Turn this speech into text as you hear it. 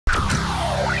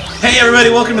Hey everybody,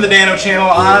 welcome to the Dano channel.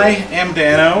 I am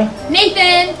Dano.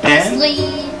 Nathan.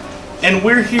 Leslie. And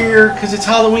we're here because it's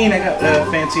Halloween. I got a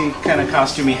fancy kind of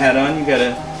costumey hat on. You got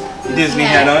a Disney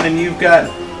hat on, and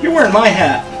you're wearing my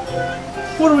hat.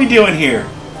 What are we doing here?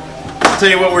 I'll tell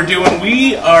you what we're doing.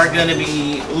 We are going to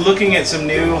be looking at some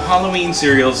new Halloween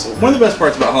cereals. One of the best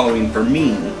parts about Halloween for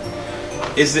me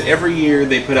is that every year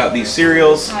they put out these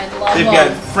cereals. They've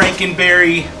got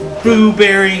Frankenberry, Boo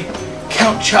Berry,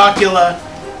 Count Chocula,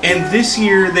 and this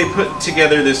year they put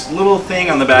together this little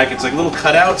thing on the back. It's like little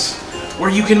cutouts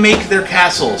where you can make their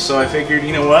castles. So I figured,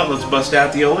 you know what, let's bust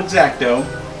out the old X-Acto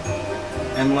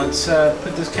and let's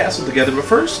put this castle together. But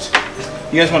first,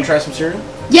 you guys want to try some cereal?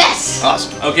 Yes!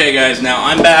 Awesome. Okay guys, now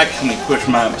I'm back. Let me push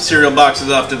my cereal boxes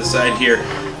off to the side here.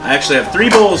 I actually have 3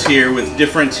 bowls here with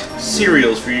different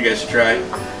cereals for you guys to try.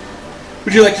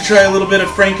 Would you like to try a little bit of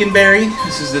Frankenberry?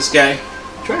 This is this guy.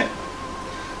 Try it.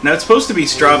 Now it's supposed to be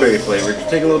strawberry flavored.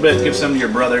 Take a little bit, give some to your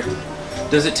brother.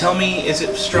 Does it tell me, is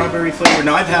it strawberry flavored?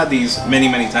 Now I've had these many,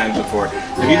 many times before.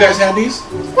 Have you guys had these?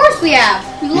 Of course we have.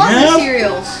 We love the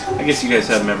cereals. I guess you guys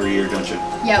have them every year, don't you?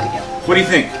 Yeah, we do. What do you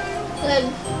think? Good.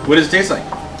 What does it taste like?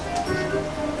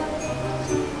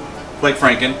 Like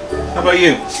Franken. How about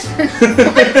you?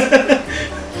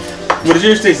 What does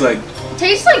yours taste like?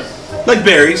 Tastes like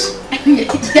berries.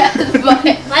 Yeah, but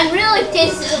mine really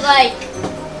tastes like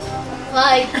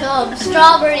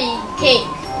strawberry cake.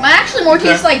 Mine actually more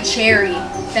tastes like cherry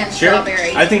than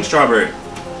strawberry. I think strawberry.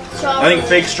 I think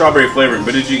fake strawberry flavoring.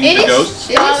 But did you eat the ghosts?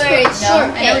 Strawberry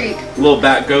shortcake. Little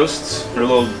bat ghosts or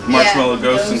little marshmallow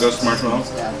ghosts and ghost marshmallows.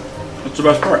 What's the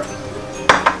best part?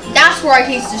 That's where I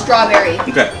taste the strawberry.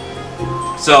 Okay.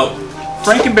 So,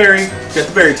 Frankenberry, got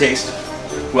the berry taste.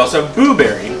 We also have Boo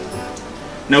Berry.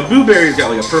 Now, Boo Berry's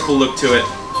got like a purple look to it,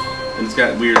 and it's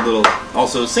got weird little,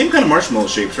 also same kind of marshmallow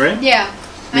shapes, right? Yeah.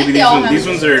 Maybe these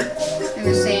ones are they're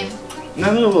the same.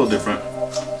 No, they're a little different.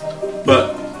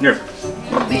 But here,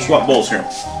 let's swap bowls here.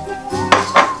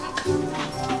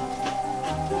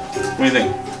 What do you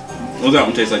think? What does that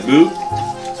one taste like? Boo?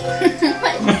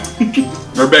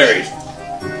 Or berries?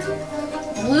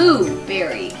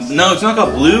 Blueberry. No, it's not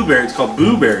called blueberry. It's called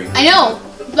Boo Berry. I know,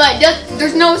 but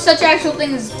there's no such actual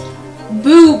thing as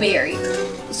Boo Berry.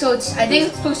 So I think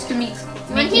it's supposed to make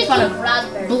fun of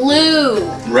raspberry. Blue.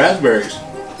 Raspberries.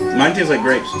 Mine tastes like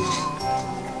grapes.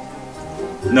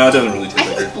 No, it doesn't really taste I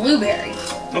like think grapes. it's blueberry.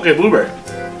 Okay, blueberry.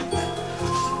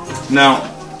 Now,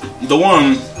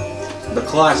 the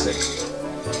classic.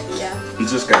 Yeah.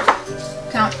 It's this guy.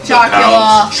 Count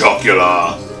Chocula.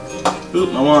 Chocula.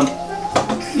 Oop, my wand.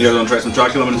 You guys want to try some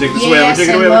chocolate? I'm going to take this away. I'm Yes, going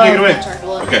to take it away.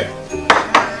 Okay.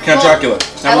 Count Chocula.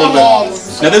 Have a little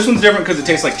bit. Now this one's different because it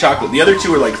tastes like chocolate. The other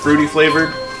two are like fruity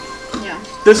flavored. Yeah.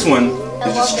 This one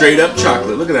is just straight up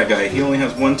chocolate. Look at that guy. He only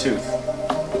has 1 tooth.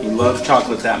 He loves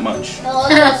chocolate that much. I love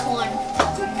this one.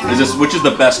 Which is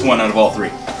the best one out of all 3?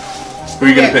 Who are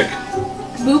you going to pick?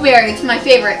 Blueberry. It's my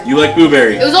favorite. You like Boo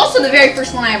Berry? It was also the very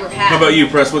first one I ever had. How about you,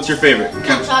 Press? What's your favorite?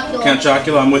 Count Chocula. Count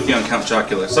Chocula. I'm with you on Count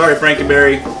Chocula. Sorry,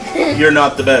 Frankenberry. You're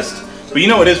not the best. But you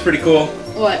know what is pretty cool?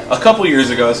 What? A couple years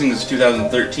ago, I think this was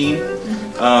 2013,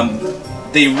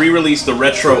 they re-released the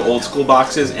retro old school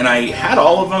boxes, and I had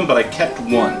all of them, but I kept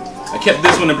one. I kept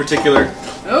this one in particular.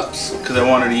 Oops. Because I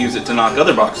wanted to use it to knock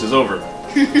other boxes over.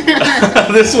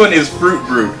 This one is Fruit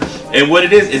Brute. And what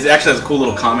it is it actually has a cool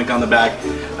little comic on the back.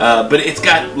 But it's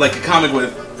got like a comic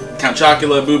with Count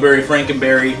Chocula, Boo Berry,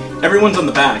 Frankenberry. Everyone's on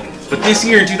the back. But this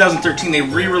year in 2013, they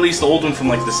re-released the old one from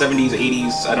like the 70s,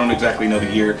 80s. I don't exactly know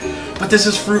the year. But this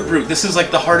is Fruit Brute. This is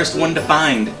like the hardest one to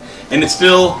find. And it's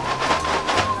still...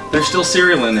 There's still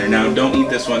cereal in there. Now, don't eat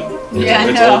this one.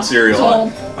 It's old cereal. It's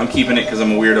old. I'm keeping it because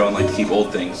I'm a weirdo and like to keep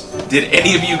old things. Did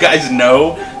any of you guys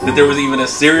know that there was even a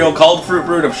cereal called Fruit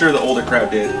Brute? I'm sure the older crowd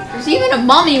did. There's even a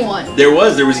mummy one. There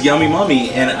was Yummy Mummy,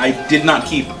 and I did not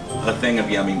keep a thing of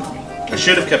Yummy Mummy. I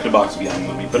should have kept a box of Yummy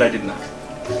Mummy, but I did not.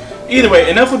 Either way,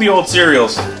 enough with the old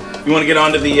cereals. You want to get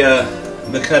on to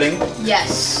the cutting?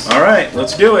 Yes. All right,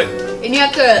 let's do it. And you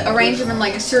have to arrange them in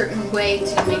like a certain way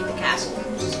to make the castle,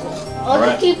 which is cool. I'll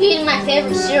just keep eating my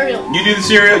favorite cereal. You do the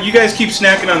cereal. You guys keep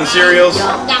snacking on the cereals.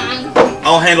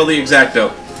 I'll handle the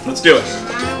X-Acto. Let's do it.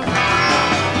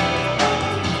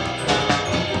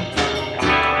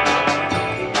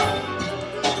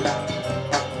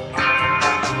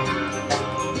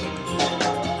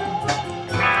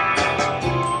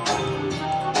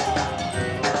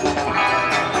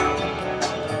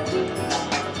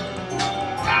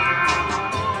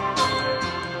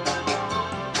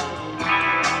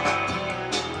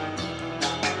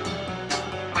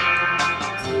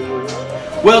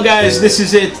 Well guys, this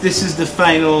is it. This is the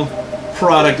final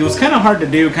product. It was kind of hard to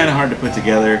do, kind of hard to put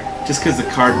together, just because the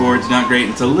cardboard's not great.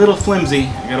 It's a little flimsy.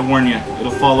 I gotta warn you,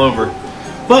 it'll fall over.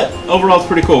 But overall, it's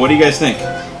pretty cool. What do you guys think?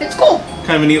 It's cool.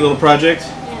 Kind of a neat little project.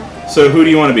 Yeah. So who do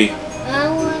you want to be? I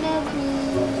wanna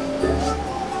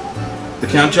The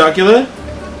Count Chocula?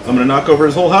 I'm gonna knock over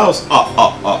his whole house. be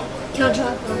Count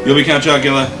Chocula. You'll be Count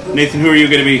Chocula. Nathan, who are you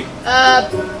gonna be?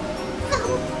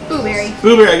 Blueberry.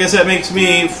 Blueberry. I guess that makes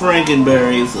me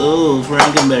Frankenberries. Oh,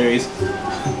 Frankenberries.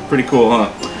 Pretty cool, huh?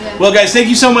 Yeah. Well, guys, thank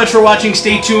you so much for watching.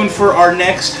 Stay tuned for our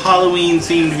next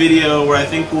Halloween-themed video where I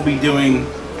think we'll be doing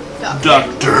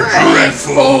Dr.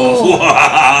 Dreadful.